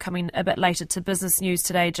coming a bit later to business news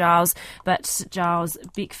today, Giles. But Giles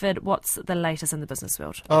Beckford, what's the latest in the business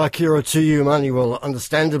world? Kira, to you, Manny. Well,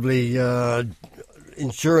 understandably,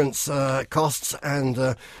 insurance costs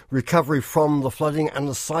and recovery from the flooding and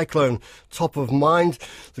the cyclone top of mind.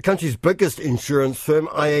 The country's biggest insurance firm,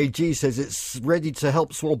 IAG, says it's ready to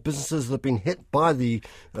help small businesses that have been hit by the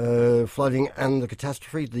flooding and the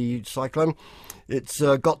catastrophe, the cyclone. It's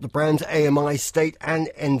got the brands AMI, State and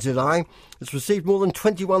NZI. It's received more than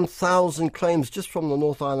 21,000 claims just from the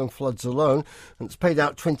North Island floods alone, and it's paid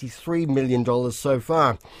out $23 million so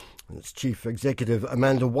far. Its chief executive,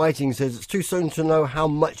 Amanda Whiting, says it's too soon to know how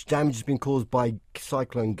much damage has been caused by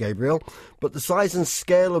Cyclone Gabriel, but the size and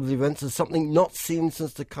scale of the events is something not seen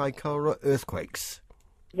since the Kaikoura earthquakes.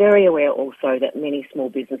 Very aware also that many small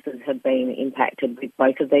businesses have been impacted with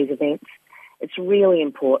both of these events. It's really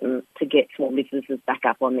important to get small businesses back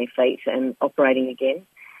up on their feet and operating again,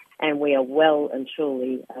 and we are well and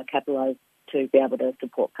truly capitalised to be able to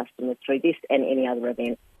support customers through this and any other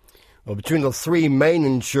event. Well, between the three main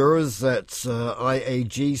insurers, that's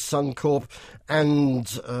IAG, Suncorp and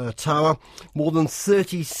Tower, more than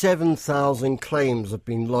 37,000 claims have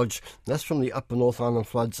been lodged. That's from the Upper North Island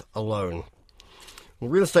floods alone. The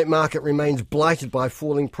real estate market remains blighted by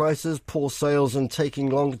falling prices, poor sales and taking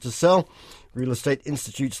longer to sell. Real Estate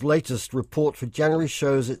Institute's latest report for January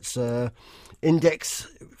shows its index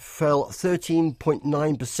fell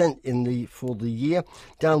 13.9% for the year,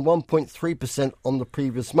 down 1.3% on the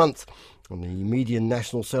previous month. And the median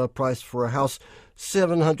national sale price for a house,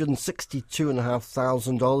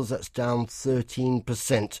 $762,500. That's down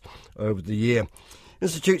 13% over the year.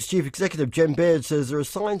 Institute's Chief Executive Jen Baird says there are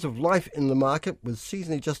signs of life in the market, with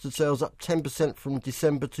seasonally adjusted sales up 10% from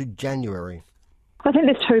December to January. I think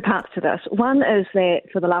there's two parts to this. One is that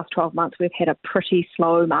for the last 12 months, we've had a pretty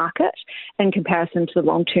slow market in comparison to the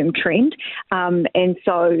long-term trend. And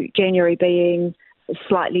so January being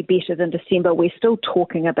slightly better than December, we're still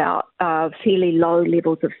talking about fairly low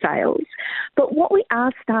levels of sales. But what we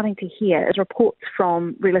are starting to hear is reports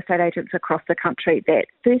from real estate agents across the country that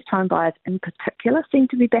first-time buyers in particular seem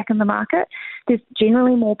to be back in the market. There's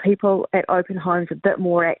generally more people at open homes, a bit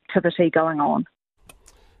more activity going on.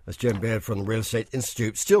 That's Jen Baird from the Real Estate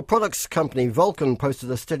Institute. Steel products company Vulcan posted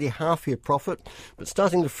a steady half-year profit, but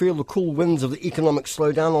starting to feel the cool winds of the economic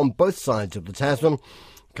slowdown on both sides of the Tasman.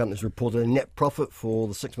 The company's reported a net profit for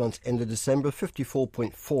the 6 months ended December,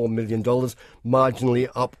 $54.4 million, marginally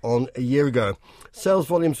up on a year ago. Sales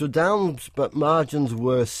volumes were down, but margins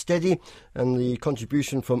were steady, and the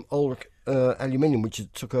contribution from Ulrich Aluminium, which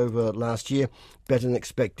it took over last year, better than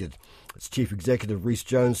expected. Its chief executive, Rhys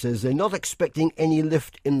Jones, says they're not expecting any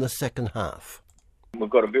lift in the second half. We've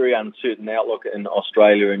got a very uncertain outlook in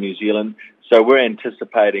Australia and New Zealand, so we're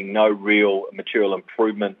anticipating no real material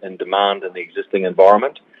improvement in demand in the existing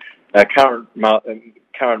environment. Current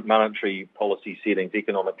monetary policy settings,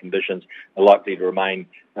 economic conditions are likely to remain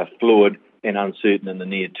fluid and uncertain in the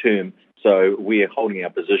near term. So we are holding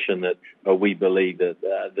our position that we believe that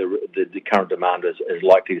the current demand is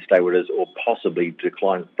likely to stay where it is or possibly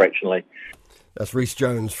decline fractionally. That's Rhys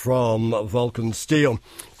Jones from Vulcan Steel.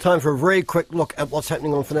 Time for a very quick look at what's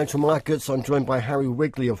happening on financial markets. I'm joined by Harry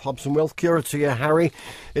Wigley of Hobson Wealth. Kia to you, Harry.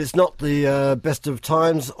 It's not the best of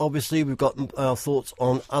times. Obviously, we've got our thoughts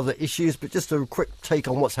on other issues, but just a quick take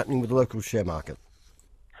on what's happening with the local share market.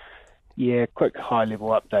 Yeah, quick high-level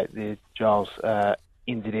update there, Giles.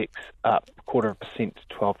 NZX up 0.25% to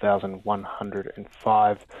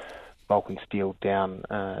 12,105. Vulcan Steel down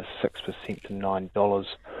 6% to $9.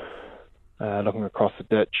 Looking across the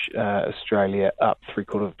ditch, Australia up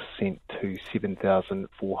 0.75% to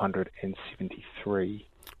 7,473.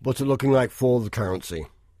 What's it looking like for the currency?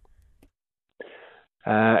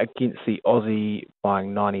 Against the Aussie,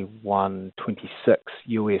 buying 91.26,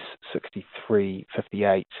 US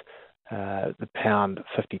 63.58. The pound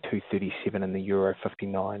 52.37 and the euro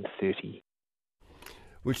 59.30.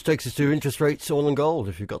 Which takes us to interest rates, oil and gold,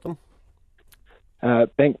 if you've got them.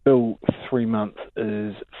 Bank bill 3 month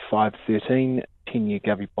is 5.13, 10-year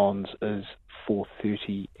govie bonds is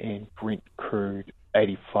 4.30, and Brent crude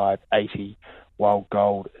 85.80, while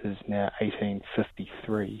gold is now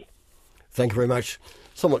 18.53. Thank you very much.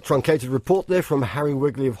 Somewhat truncated report there from Harry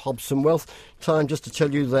Wigley of Hobson Wealth. Time just to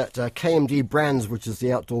tell you that KMD Brands, which is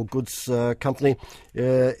the outdoor goods company,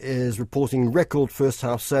 is reporting record first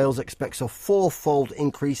half sales, expects a fourfold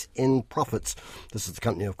increase in profits. This is the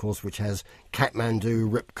company, of course, which has Kathmandu,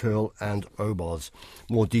 Rip Curl and Oboz.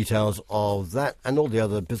 More details of that and all the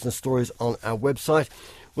other business stories on our website.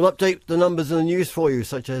 We'll update the numbers in the news for you,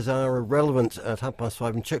 such as our relevant at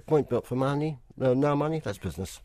 5:30 in Checkpoint, but for money, no money, that's business.